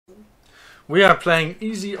We are playing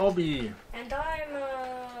Easy Obby. And I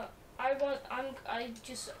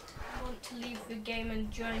just want to leave the game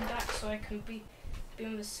and join back so I can be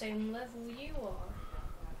on the same level you are.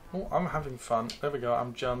 Oh, I'm having fun. There we go.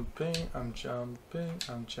 I'm jumping, I'm jumping,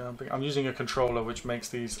 I'm jumping. I'm using a controller which makes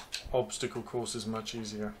these obstacle courses much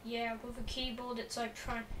easier. Yeah, with a keyboard it's like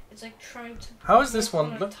trying to How is this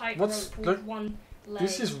one? look, Look, one leg.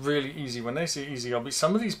 this is really easy. When they say Easy Obby,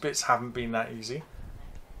 some of these bits haven't been that easy.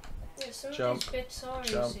 Yeah, some Jump, of these bits are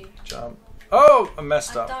jump, easy. jump. Oh, I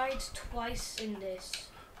messed up. I died twice in this.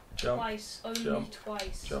 Jump, Twice, only jump,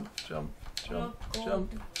 twice. jump, jump, jump, Oh,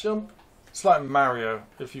 jump, jump. It's like Mario,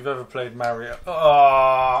 if you've ever played Mario.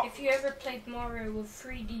 Oh. If you ever played Mario with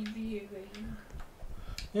 3D viewing.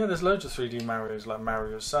 Yeah, there's loads of 3D Marios, like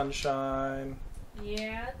Mario Sunshine.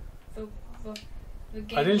 Yeah, the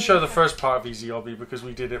game I didn't show the first part of Easy Obby because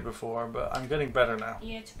we did it before, but I'm getting better now.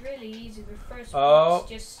 Yeah, it's really easy. The first Oh,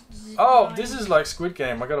 just this is like Squid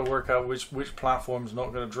Game. I gotta work out which platform's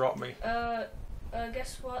not gonna drop me.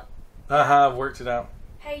 Guess what? Haha, worked it out.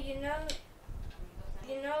 Hey, you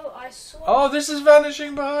know, I saw. Oh, this is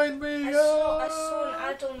vanishing behind me. I saw an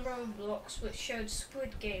ad on Roblox which showed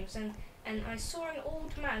Squid Games, and I saw an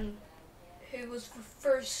old man who was the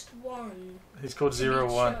first one. He's called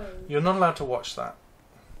 01. You're not allowed to watch that.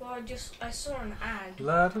 Well, I saw an ad.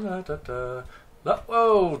 La da da da da.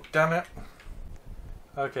 Whoa, damn it.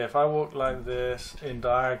 Okay, if I walk like this in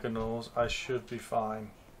diagonals, I should be fine.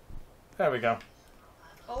 There we go.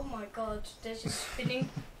 Oh my god, there's spinning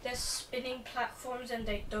platforms and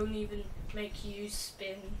they don't even make you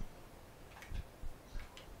spin.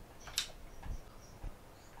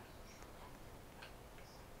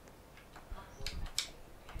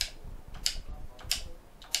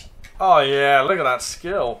 Oh yeah, look at that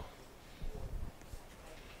skill.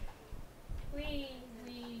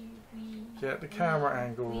 Get the camera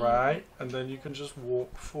angle right, and then you can just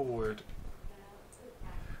walk forward.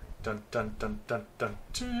 Dun dun dun dun dun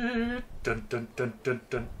dun dun dun dun dun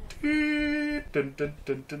dun dun dun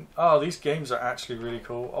dun dun. Oh, these games are actually really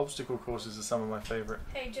cool. Obstacle courses are some of my favourite.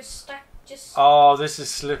 Hey, just. Oh, this is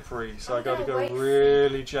slippery, so I got to go wait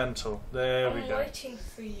really gentle. There we go. I'm waiting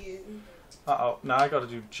for you. Uh-oh, now I got to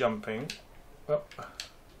do jumping. Up,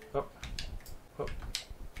 up, up,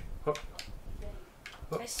 up.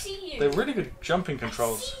 I see you. They're really good jumping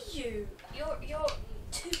controls. I see you. You're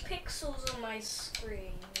 2 pixels on my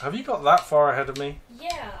screen. Have you got that far ahead of me?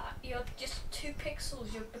 Yeah, you're just 2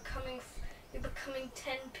 pixels. You're becoming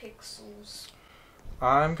 10 pixels.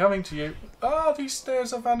 I'm coming to you. Oh, these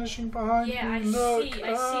stairs are vanishing behind me. Yeah, Look. I see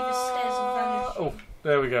the stairs are vanishing. Oh,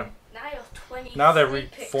 there we go. Now you're 20. Now they're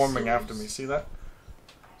reforming after me. See that?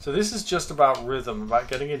 So this is just about rhythm, about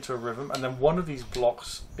getting into a rhythm, and then one of these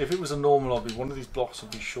blocks, if it was a normal obby, one of these blocks would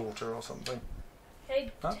be shorter or something.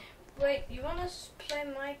 Hey, wait, you want us to play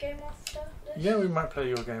my game after this? Yeah, we might play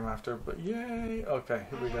your game after, but yay. Okay,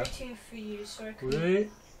 here we go. I'm waiting for you so I can...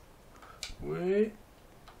 Wait.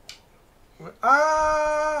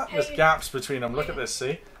 Ah! Hey, There's gaps between them. Look at this,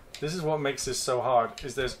 see? This is what makes this so hard,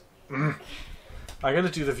 is there's... I'm going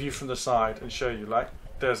to do the view from the side and show you, like,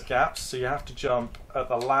 there's gaps, so you have to jump at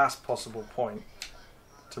the last possible point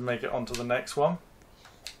to make it onto the next one.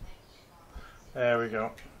 There we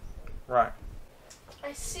go. Right.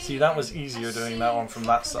 I see. See, that was easier doing that one from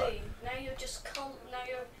that side. Now you're just now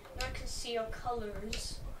I can see your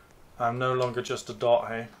colours. I'm no longer just a dot,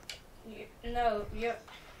 hey? No, you're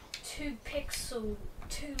 2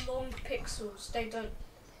 long pixels.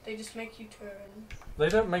 They just make you turn. They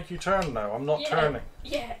don't make you turn though, I'm not turning.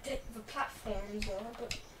 Yeah, the platforms are,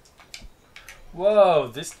 but... Whoa,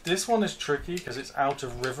 this one is tricky because it's out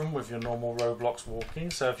of rhythm with your normal Roblox walking,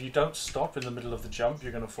 so if you don't stop in the middle of the jump,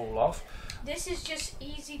 you're going to fall off. This is just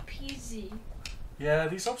easy peasy. Yeah,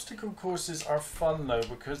 these obstacle courses are fun though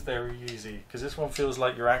because they're easy, because this one feels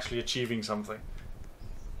like you're actually achieving something.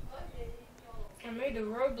 I made a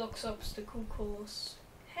Roblox obstacle course.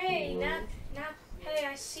 Hey, now, hey,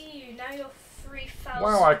 I see you. Now you're 3,000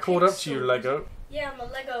 Wow, I caught up to pixels. you, Lego. Yeah, I'm a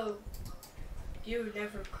Lego. You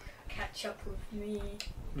never catch up with me.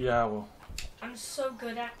 Yeah, well. I'm so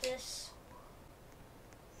good at this.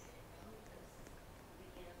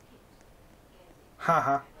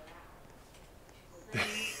 Haha.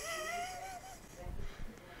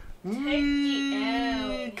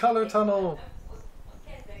 Whee! Color tunnel.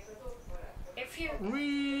 If you...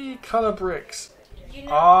 Whee! Color bricks. You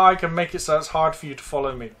know... Oh, I can make it so it's hard for you to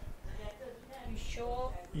follow me. You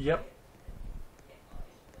sure? Yep.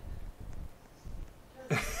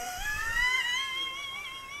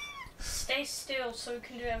 Stay still so we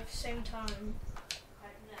can do it at the same time.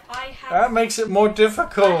 That makes it more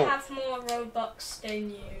difficult. I have more Robux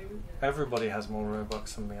than you. Everybody has more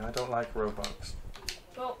Robux than me. I don't like Robux.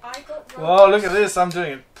 Well, I got Robux. Whoa, look at this. I'm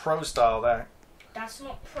doing it pro style there. That's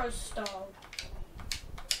not pro style.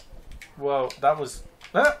 Whoa, that was...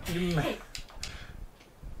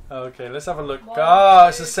 Okay, let's have a look. One, Ah,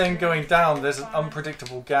 it's the two, same three, going down. four, There's an five.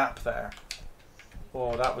 unpredictable gap there.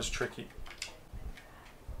 Oh, that was tricky.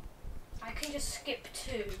 I can just skip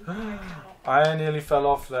 2. I cannot. I nearly fell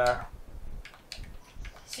off there.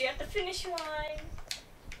 See you at the finish line.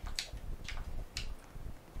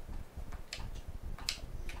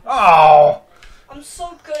 Oh! I'm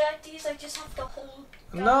so good at these, I just have to hold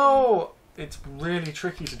down. No! It's really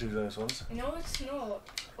tricky to do those ones. No, it's not.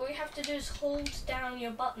 All you have to do is hold down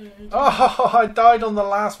your button. And Oh, I died on the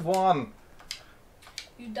last one.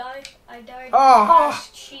 You died. I died. Ah!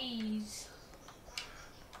 Last cheese.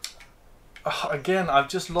 Oh, again, I've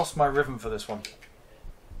just lost my rhythm for this one.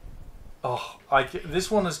 Oh, this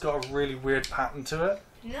one has got a really weird pattern to it.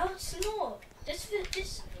 No, it's not.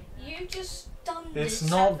 This. You just done this. It's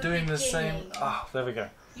not at the doing the same. beginning. Ah, there we go.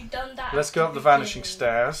 You done that. Let's at go the up the vanishing beginning.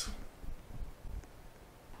 stairs.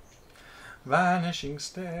 Vanishing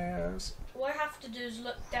stairs. All I have to do is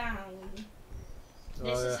look down. Oh,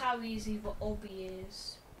 This is yeah. how easy the obby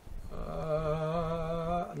is.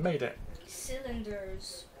 I made it.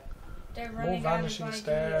 Cylinders. They're More running out vanishing of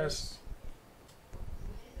stairs.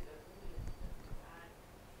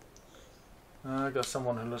 ideas. I got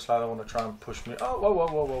someone who looks like they want to try and push me. Oh, whoa, whoa,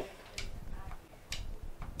 whoa, whoa.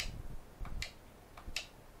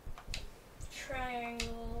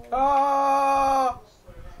 Triangle. Ah!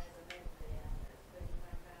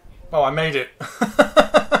 Oh, I made it.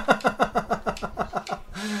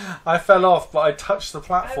 I fell off, but I touched the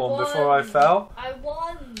platform before I fell. I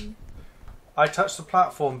won. I touched the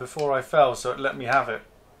platform before I fell, so it let me have it.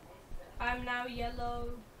 I'm now yellow.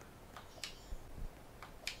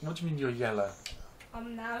 What do you mean you're yellow?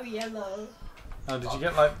 I'm now yellow. Oh, did you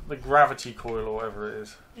get like the gravity coil or whatever it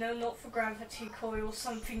is? No, not for gravity coil.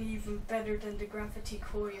 Something even better than the gravity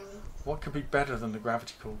coil. What could be better than the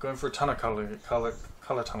gravity coil? Going for a tunnel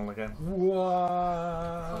color tunnel again. Whoa.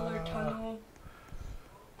 Color tunnel.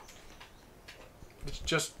 It's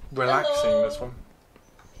just relaxing, Hello. this one.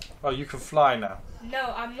 Oh, you can fly now.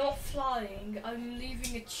 No, I'm not flying. I'm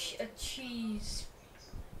leaving a cheese.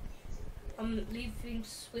 I'm leaving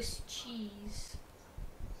Swiss cheese.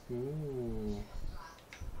 Ooh.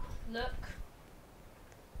 Look.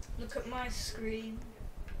 Look at my screen.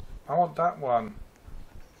 I want that one.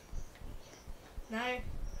 No.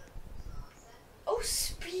 Oh,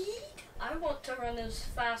 speed? I want to run as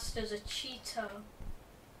fast as a cheetah.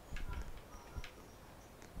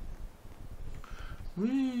 Whee.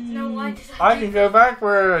 No, why did I do can go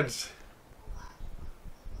backwards.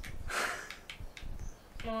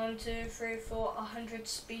 1, 2, 3, 4, 100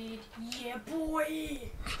 speed. Yeah, boy!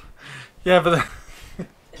 Yeah, but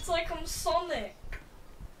It's like I'm Sonic.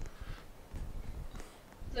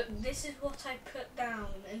 Look, this is what I put down.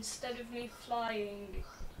 Instead of me flying,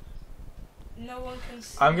 no one can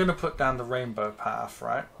see. I'm gonna put down the rainbow path,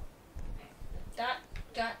 right?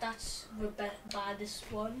 That's the baddest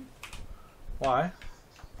one. Why?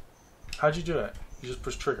 How'd you do it? You just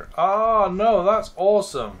push trigger. Oh no, that's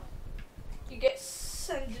awesome. You get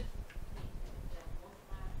sent.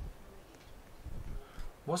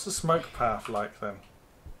 What's the smoke path like then?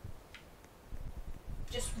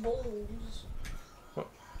 Just balls.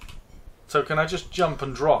 So can I just jump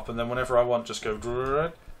and drop, and then whenever I want, just go?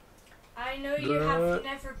 Drrrr, I know you have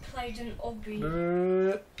never played an obby.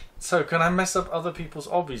 drrrr. So can I mess up other people's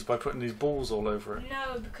obbies by putting these balls all over it?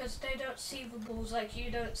 No, because they don't see the balls like you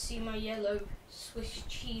don't see my yellow Swiss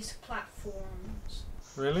cheese platforms.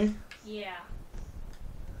 Really? Yeah.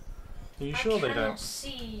 Are you sure they I cannot don't?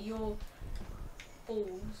 see your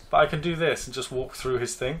balls. But I can do this and just walk through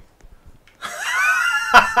his thing.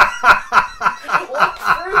 Walk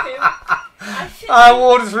through him. I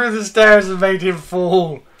walked through the stairs and made him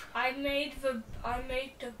fall. I made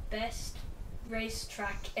the best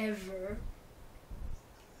racetrack ever.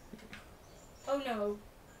 Oh no.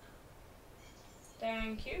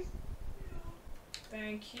 Thank you.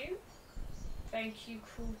 Thank you. Thank you,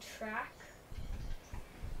 cool track.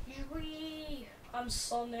 Wee. I'm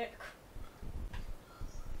Sonic.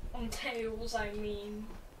 On Tails, I mean.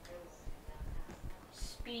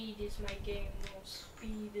 Speed is my game, or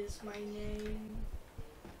speed is my name.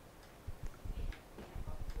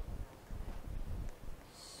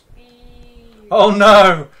 Speed. Oh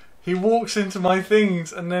no! He walks into my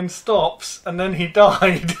things and then stops and then he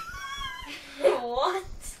died. What?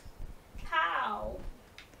 How?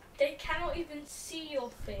 They cannot even see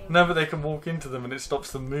your nothing. No, but they can walk into them and it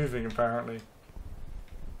stops them moving, apparently.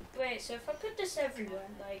 Wait, so if I put this everywhere,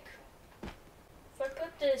 like... If I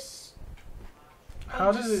put this...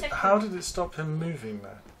 How did it stop him moving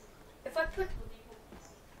there? If I put...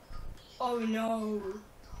 Oh no.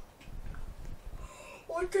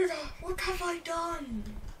 What have I done?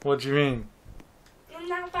 What do you mean? I'm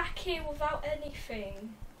now back here without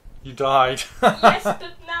anything. You died. Yes,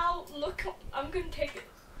 but now look, I'm gonna take it.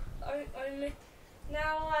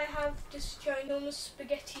 Now I have this ginormous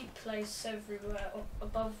spaghetti place everywhere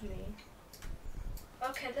above me.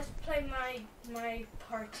 Okay, let's play my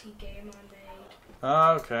party game I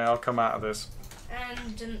made. Okay, I'll come out of this.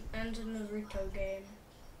 And a Naruto game.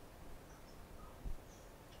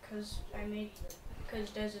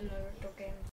 Because there's a Naruto game.